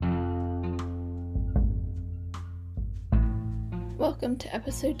Welcome to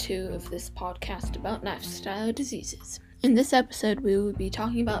episode 2 of this podcast about lifestyle diseases. In this episode, we will be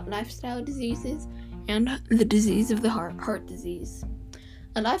talking about lifestyle diseases and the disease of the heart disease.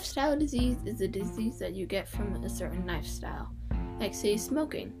 A lifestyle disease is a disease that you get from a certain lifestyle, like say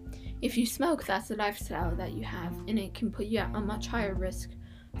smoking. If you smoke, that's a lifestyle that you have, and it can put you at a much higher risk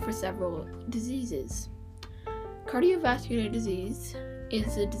for several diseases. Cardiovascular disease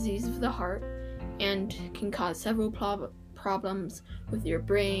is a disease of the heart and can cause several problems with your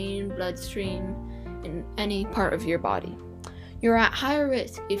brain, bloodstream, and any part of your body. You're at higher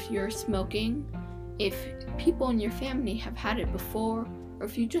risk if you're smoking, if people in your family have had it before, or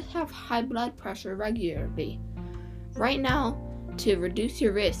if you just have high blood pressure regularly. Right now, to reduce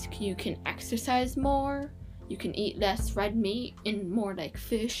your risk, you can exercise more, you can eat less red meat and more like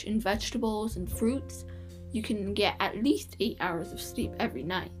fish and vegetables and fruits. You can get at least 8 hours of sleep every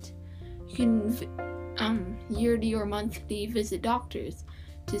night. You can yearly or monthly visit doctors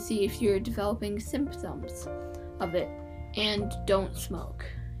to see if you're developing symptoms of it, and don't smoke.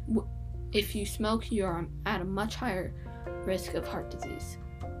 If you smoke, you're at a much higher risk of heart disease.